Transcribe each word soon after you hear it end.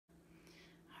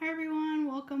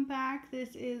welcome back.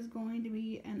 This is going to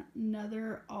be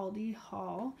another Aldi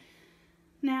haul.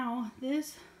 Now,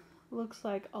 this looks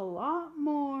like a lot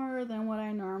more than what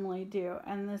I normally do,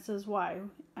 and this is why.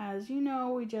 As you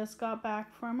know, we just got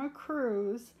back from a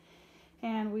cruise,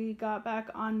 and we got back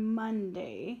on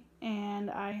Monday, and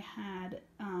I had,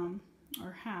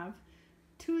 have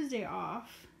Tuesday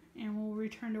off, and we'll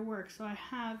return to work. So I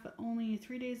have only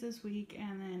 3 days this week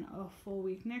and then a full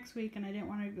week next week, and I didn't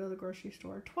want to go to the grocery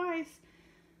store twice.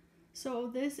 So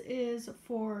this is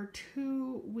for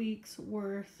 2 weeks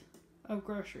worth of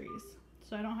groceries.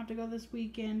 So I don't have to go this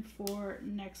weekend for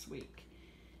next week.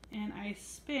 And I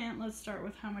spent, let's start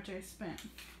with how much I spent.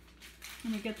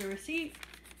 Let me get the receipt.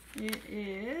 It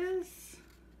is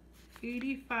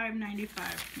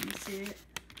 $85.95. Can you see it?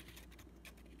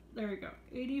 There we go.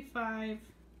 $85.95.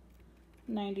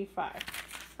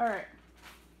 Alright.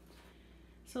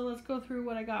 So let's go through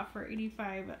what I got for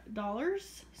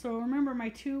 $85. So remember, my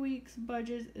 2 weeks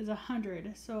budget is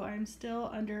 $100. So I'm still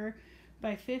under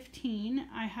by 15.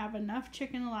 I have enough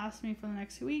chicken to last me for the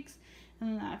next 2 weeks.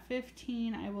 And then at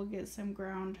 15, I will get some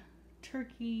ground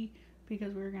turkey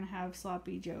because we're going to have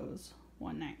sloppy joes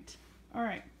one night.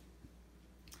 Alright.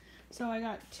 So I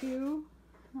got 2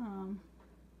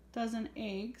 dozen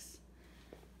eggs.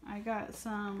 I got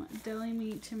some deli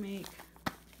meat to make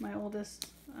my oldest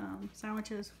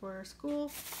sandwiches for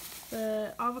school.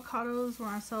 The avocados were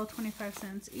on sale 25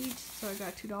 cents each, so I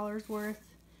got $2 worth.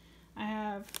 I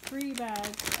have 3 bags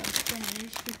of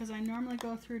spinach because I normally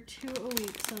go through 2 a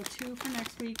week, so 2 for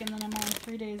next week, and then I'm on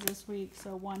 3 days this week,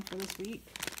 so 1 for this week.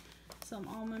 Some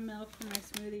almond milk for my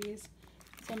smoothies,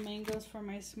 some mangoes for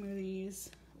my smoothies.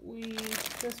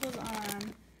 This was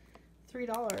on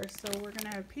 $3, so we're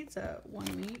gonna have pizza one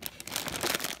week.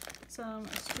 Some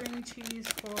string cheese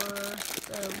for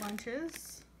the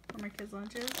lunches, for my kids'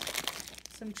 lunches.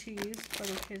 Some cheese for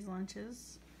the kids'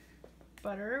 lunches.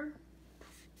 Butter.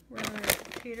 Regular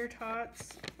potato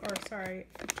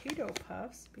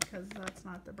puffs, because that's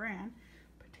not the brand.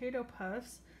 Potato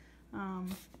puffs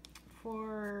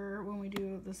for when we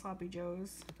do the sloppy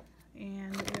joes.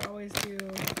 And we always do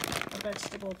a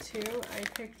vegetable too. I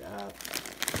picked up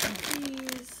some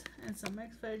peas and some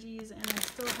mixed veggies, and I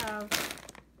still have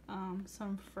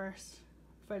some fresh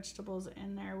vegetables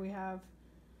in there. We have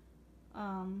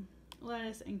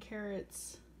lettuce and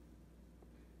carrots.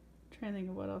 I'm trying to think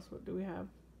of what else do we have.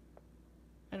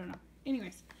 I don't know.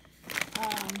 Anyways,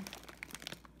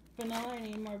 vanilla. I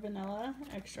need more vanilla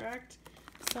extract.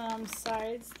 Some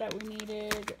sides that we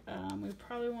needed. We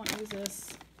probably won't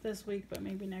use this week, but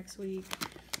maybe next week.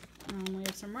 We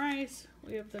have some rice.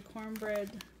 We have the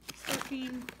cornbread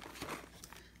stuffing.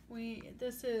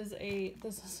 This is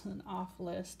an off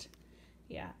list.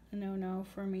 Yeah, a no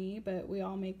for me, but we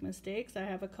all make mistakes. I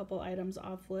have a couple items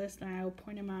off list, and I'll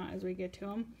point them out as we get to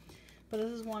them. But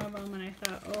this is one of them, and I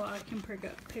thought, oh, I can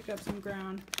pick up some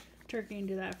ground turkey and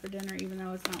do that for dinner, even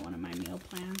though it's not one of my meal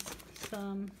plans.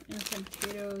 Some instant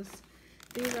potatoes.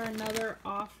 These are another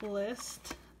off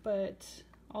list, but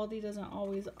Aldi doesn't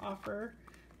always offer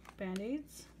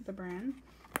Band-Aids, the brand,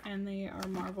 and they are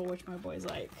Marvel, which my boys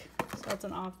like. So that's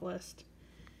an off list.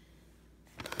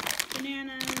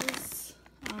 Bananas,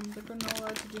 the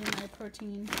granola to do my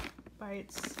protein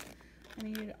bites. I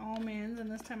need almonds,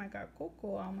 and this time I got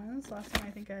cocoa almonds. Last time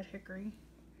I think I had hickory.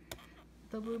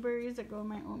 The blueberries that go in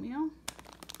my oatmeal.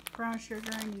 Brown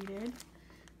sugar I needed.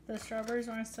 The strawberries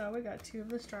on sale. We got 2 of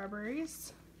the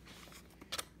strawberries.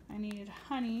 I needed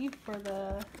honey for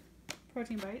the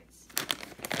protein bites.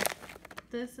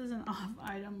 This is an off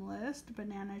item list.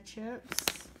 Banana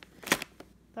chips.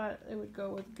 Thought it would go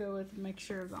with a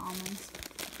mixture of the almonds.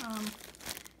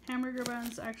 Hamburger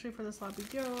buns, actually for the sloppy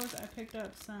joes. I picked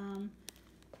up some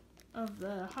of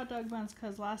the hot dog buns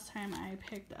because last time I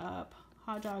picked up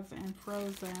hot dogs and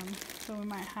froze them, so we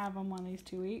might have them one of these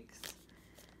 2 weeks.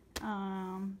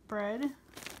 Bread,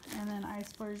 and then I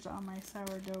splurged on my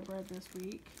sourdough bread this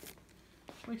week,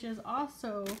 which is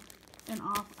also an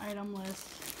off item list,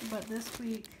 but this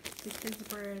week the kids'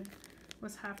 bread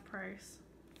was half price.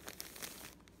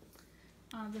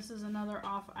 This is another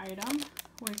off item,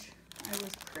 which I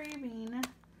was craving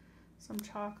some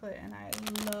chocolate, and I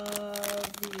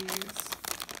love these.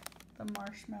 The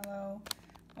marshmallow,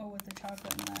 with the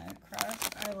chocolate and the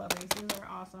crust. I love these. These are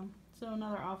awesome. So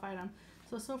another off item.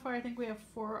 So far I think we have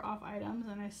 4 off items,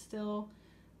 and I still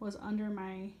was under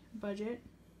my budget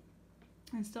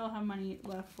and still have money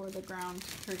left for the ground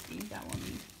turkey that we'll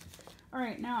need.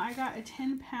 Alright, now I got a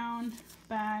 10-pound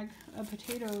bag of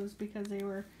potatoes because they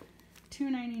were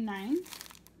 $2.99,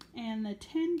 and the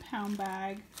 10-pound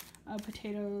bag of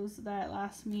potatoes that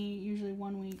lasts me usually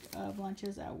 1 week of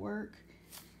lunches at work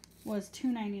was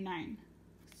 $2.99.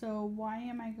 So why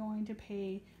am I going to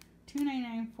pay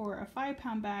 $2.99 for a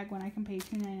 5-pound bag when I can pay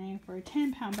 $2.99 for a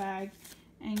 10-pound bag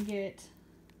and get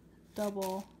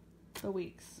double the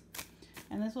weeks?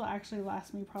 And this will actually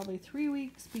last me probably 3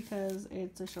 weeks because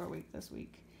it's a short week this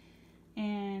week.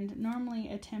 And normally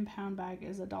a 10-pound bag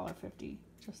is $1.50.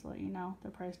 Just to let you know the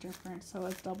price difference. So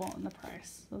it's double in the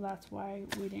price. So that's why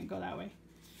we didn't go that way.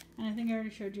 And I think I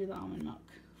already showed you the almond milk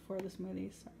for the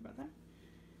smoothies. Sorry about that.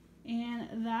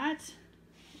 And that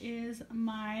is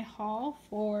my haul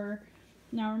for,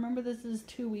 now remember this is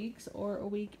 2 weeks or a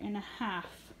week and a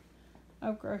half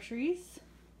of groceries.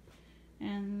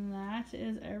 And that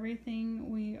is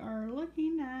everything we are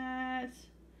looking at.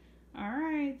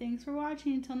 Alright, thanks for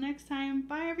watching. Until next time,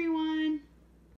 bye everyone.